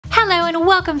Hello and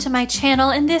welcome to my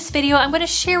channel. In this video, I'm going to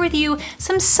share with you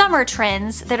some summer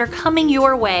trends that are coming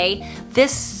your way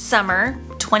this summer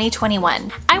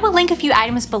 2021. I will link a few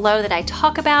items below that I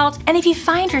talk about, and if you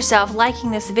find yourself liking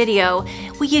this video,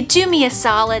 will you do me a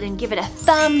solid and give it a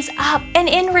thumbs up? And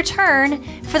in return,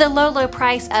 for the low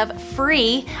price of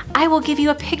free, I will give you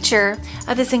a picture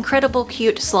of this incredible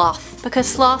cute sloth, because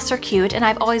sloths are cute and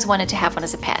I've always wanted to have one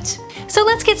as a pet. So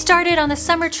let's get started on the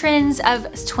summer trends of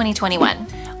 2021.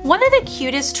 One of the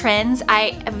cutest trends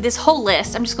of this whole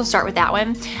list, I'm just gonna start with that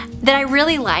one, that I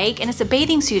really like, and it's a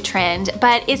bathing suit trend,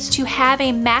 but it's to have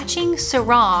a matching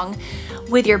sarong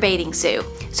with your bathing suit.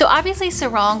 So obviously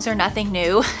sarongs are nothing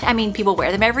new. I mean, people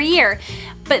wear them every year,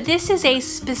 but this is a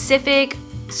specific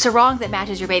sarong that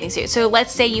matches your bathing suit. So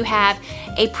let's say you have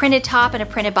a printed top and a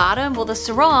printed bottom. Well, the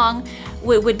sarong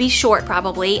would be short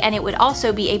probably, and it would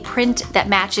also be a print that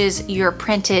matches your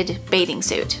printed bathing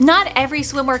suit. Not every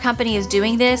swimwear company is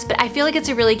doing this, but I feel like it's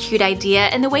a really cute idea,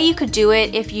 and the way you could do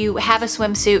it if you have a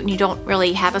swimsuit and you don't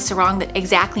really have a sarong that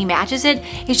exactly matches it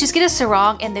is just get a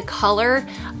sarong in the color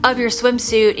of your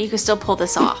swimsuit and you can still pull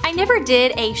this off. I never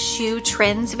did a shoe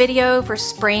trends video for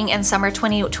spring and summer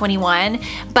 2021,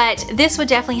 but this would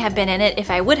definitely have been in it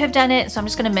if I would have done it, so I'm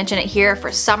just gonna mention it here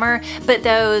for summer. But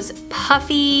those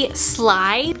Puffy Slides,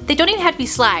 they don't even have to be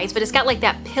slides, but it's got like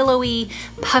that pillowy,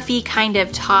 puffy kind of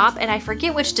top, and I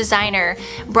forget which designer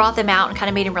brought them out and kind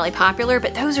of made them really popular,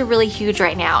 but those are really huge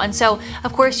right now. And so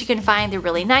of course you can find the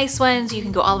really nice ones, you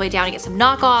can go all the way down and get some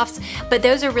knockoffs, but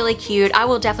those are really cute. I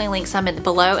will definitely link some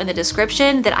below in the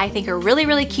description that I think are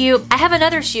really cute. I have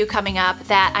another shoe coming up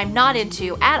that I'm not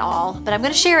into at all, but I'm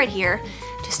gonna share it here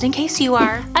just in case you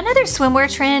are. Another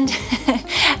swimwear trend,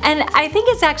 and I think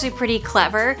it's actually pretty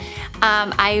clever.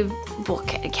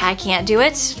 I can't do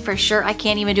it, for sure. I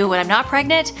can't even do it when I'm not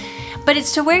pregnant, but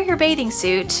it's to wear your bathing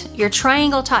suit, your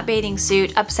triangle top bathing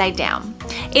suit, upside down.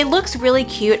 It looks really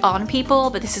cute on people,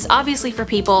 but this is obviously for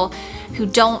people who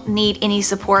don't need any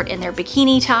support in their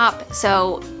bikini top,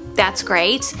 so that's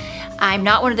great. I'm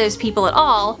not one of those people at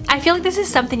all. I feel like this is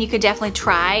something you could definitely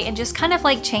try and just kind of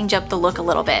like change up the look a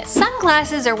little bit.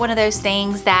 Sunglasses are one of those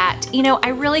things that, you know, I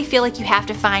really feel like you have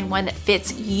to find one that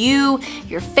fits you,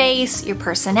 your face, your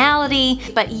personality,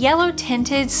 but yellow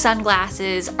tinted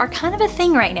sunglasses are kind of a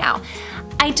thing right now.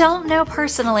 I don't know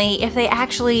personally if they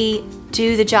actually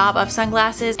do the job of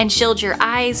sunglasses and shield your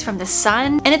eyes from the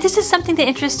sun. And if this is something that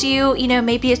interests you, you know,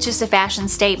 maybe it's just a fashion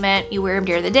statement. You wear them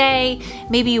during the day,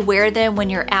 maybe you wear them when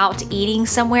you're out eating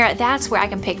somewhere. That's where I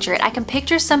can picture it. I can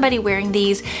picture somebody wearing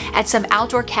these at some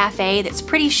outdoor cafe that's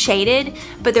pretty shaded,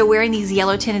 but they're wearing these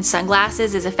yellow tinted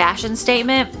sunglasses as a fashion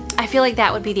statement. I feel like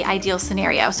that would be the ideal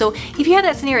scenario. So if you have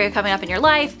that scenario coming up in your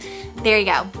life, there you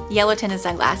go, yellow tinted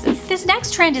sunglasses. This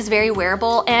next trend is very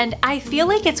wearable, and I feel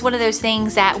like it's one of those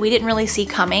things that we didn't really see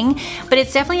coming, but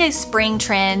it's definitely a spring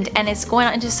trend and it's going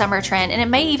on into summer trend, and it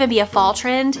may even be a fall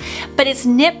trend, but it's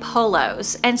knit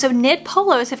polos. And so knit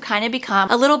polos have kind of become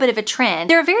a little bit of a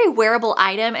trend. They're a very wearable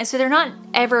item, and so they're not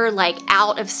ever like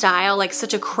out of style, like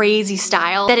such a crazy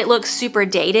style that it looks super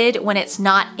dated when it's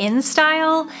not in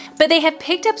style, but they have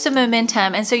picked up some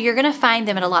momentum, and so you're gonna find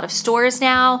them in a lot of stores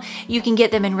now. You can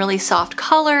get them in really soft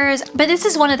colors, but this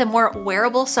is one of the more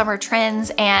wearable summer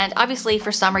trends, and obviously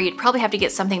for summer you'd probably have to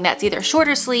get something that's either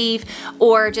shorter sleeve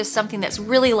or just something that's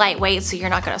really lightweight so you're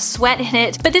not gonna sweat in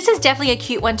it, but this is definitely a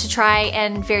cute one to try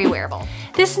and very wearable.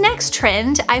 This next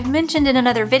trend I've mentioned in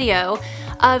another video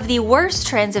of the worst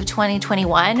trends of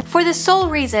 2021 for the sole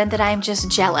reason that I'm just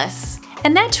jealous,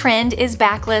 and that trend is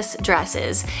backless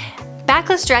dresses.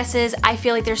 Backless dresses, I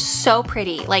feel like they're so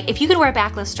pretty. Like if you can wear a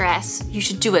backless dress, you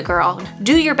should do it, girl.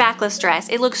 Do your backless dress.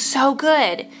 It looks so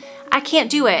good. I can't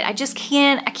do it. I just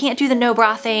can't. I can't do the no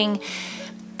bra thing.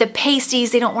 The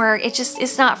pasties, they don't work.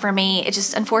 It's not for me. It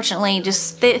just, unfortunately,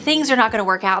 things are not gonna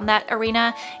work out in that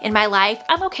arena in my life.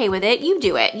 I'm okay with it. You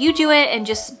do it. You do it and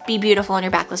just be beautiful in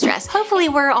your backless dress. Hopefully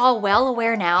we're all well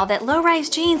aware now that low-rise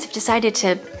jeans have decided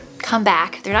to come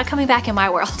back. They're not coming back in my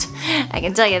world, I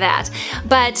can tell you that,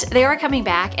 but they are coming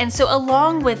back. And so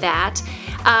along with that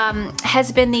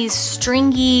has been these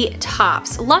stringy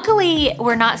tops. Luckily,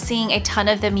 we're not seeing a ton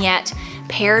of them yet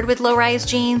paired with low-rise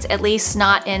jeans, at least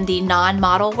not in the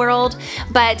non-model world,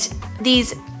 but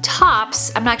these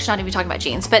tops, I'm actually not even talking about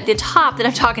jeans, but the top that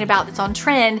I'm talking about that's on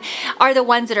trend are the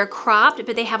ones that are cropped,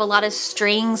 but they have a lot of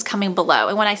strings coming below.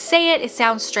 And when I say it, it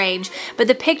sounds strange, but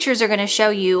the pictures are gonna show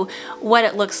you what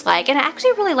it looks like. And I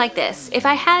actually really like this. If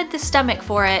I had the stomach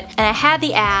for it, and I had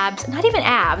the abs, not even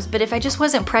abs, but if I just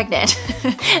wasn't pregnant,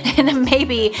 then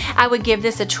maybe I would give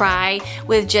this a try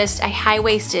with just a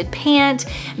high-waisted pant,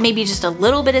 maybe just a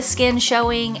little bit of skin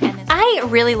showing. And I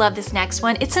really love this next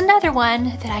one. It's another one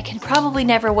that I can probably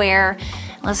never wear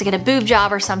unless I get a boob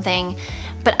job or something,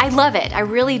 but I love it, I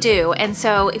really do. And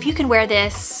so if you can wear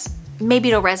this, maybe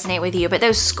it'll resonate with you. But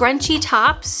those scrunchy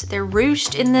tops, they're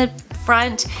ruched in the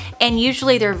front, and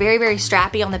usually they're very, very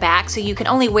strappy on the back, so you can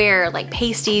only wear like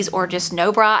pasties or just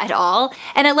no bra at all.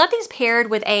 And I love these paired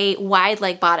with a wide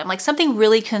leg bottom, like something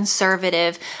really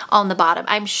conservative on the bottom.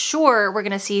 I'm sure we're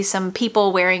gonna see some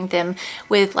people wearing them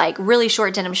with like really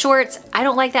short denim shorts. I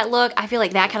don't like that look. I feel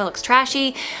like that kind of looks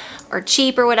trashy or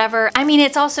cheap or whatever. I mean,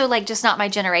 it's also like just not my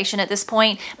generation at this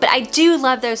point, but I do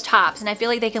love those tops, and I feel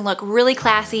like they can look really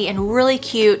classy and really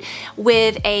cute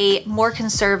with a more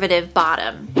conservative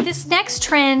bottom. This next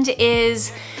trend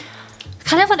is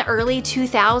kind of an early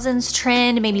 2000s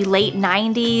trend, maybe late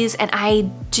 90s, and I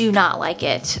do not like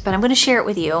it, but I'm gonna share it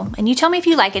with you, and you tell me if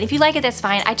you like it. If you like it, that's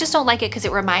fine. I just don't like it because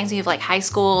it reminds me of like high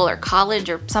school or college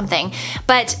or something.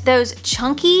 But those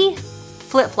chunky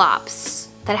flip-flops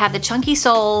that have the chunky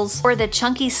soles, or the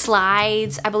chunky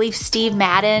slides. I believe Steve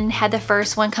Madden had the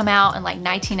first one come out in like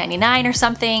 1999 or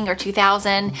something, or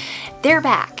 2000. They're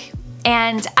back,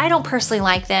 and I don't personally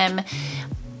like them.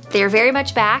 They're very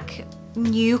much back.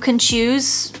 You can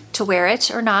choose to wear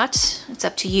it or not. It's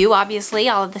up to you, obviously,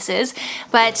 all of this is.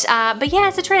 But yeah,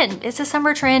 it's a trend. It's a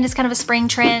summer trend. It's kind of a spring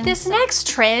trend. This next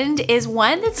trend is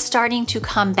one that's starting to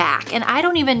come back, and I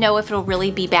don't even know if it'll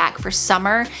really be back for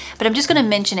summer, but I'm just gonna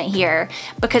mention it here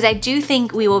because I do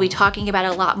think we will be talking about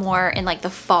it a lot more in like the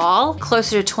fall,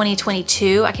 closer to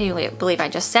 2022. I can't even believe I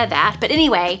just said that. But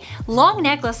anyway, long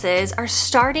necklaces are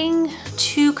starting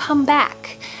to come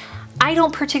back. I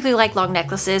don't particularly like long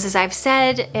necklaces, as I've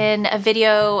said in a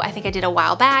video I think I did a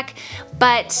while back,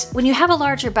 but when you have a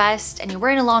larger bust and you're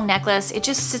wearing a long necklace, it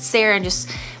just sits there and just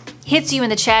hits you in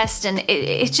the chest, and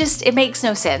it makes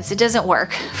no sense. It doesn't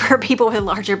work for people with a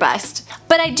larger bust.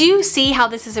 But I do see how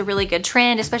this is a really good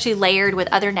trend, especially layered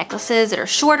with other necklaces that are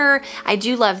shorter. I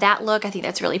do love that look. I think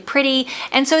that's really pretty.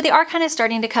 And so they are kind of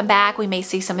starting to come back. We may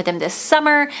see some of them this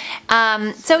summer.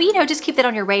 So, you know, just keep that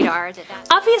on your radar.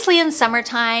 Obviously in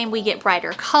summertime, we get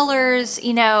brighter colors,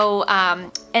 you know,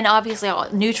 and obviously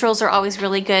neutrals are always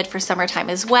really good for summertime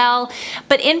as well.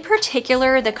 But in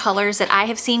particular, the colors that I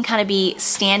have seen kind of be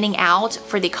standing out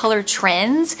for the color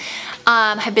trends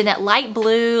have been that light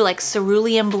blue, like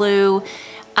cerulean blue,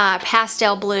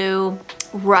 pastel blue.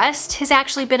 Rust has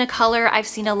actually been a color I've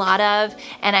seen a lot of,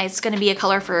 and it's going to be a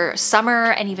color for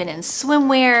summer and even in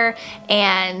swimwear,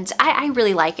 and I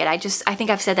really like it. I think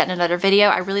I've said that in another video.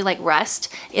 I really like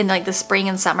rust in like the spring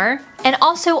and summer. And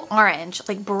also orange,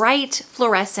 like bright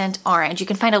fluorescent orange. You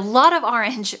can find a lot of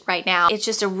orange right now. It's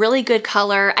just a really good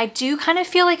color. I do kind of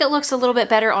feel like it looks a little bit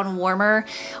better on warmer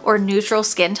or neutral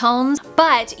skin tones,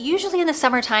 but usually in the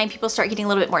summertime people start getting a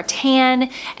little bit more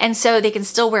tan, and so they can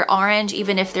still wear orange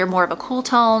even if they're more of a cool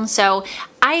tone. So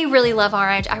I really love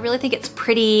orange. I really think it's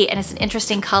pretty and it's an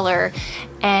interesting color,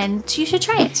 and you should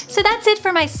try it. So that's it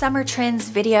for my summer trends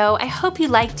video. I hope you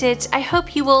liked it. I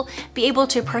hope you will be able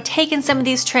to partake in some of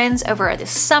these trends over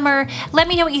this summer. Let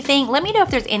me know what you think. Let me know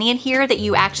if there's any in here that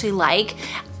you actually like.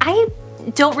 I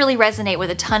don't really resonate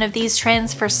with a ton of these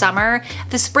trends for summer.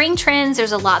 The spring trends,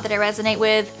 there's a lot that I resonate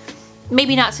with.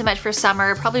 Maybe not so much for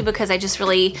summer, probably because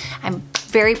I'm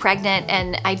very pregnant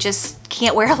and I just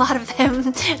can't wear a lot of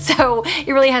them. So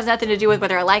it really has nothing to do with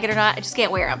whether I like it or not. I just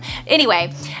can't wear them.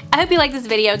 Anyway, I hope you liked this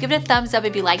video. Give it a thumbs up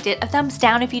if you liked it, a thumbs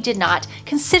down if you did not.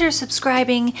 Consider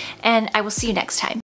subscribing, and I will see you next time.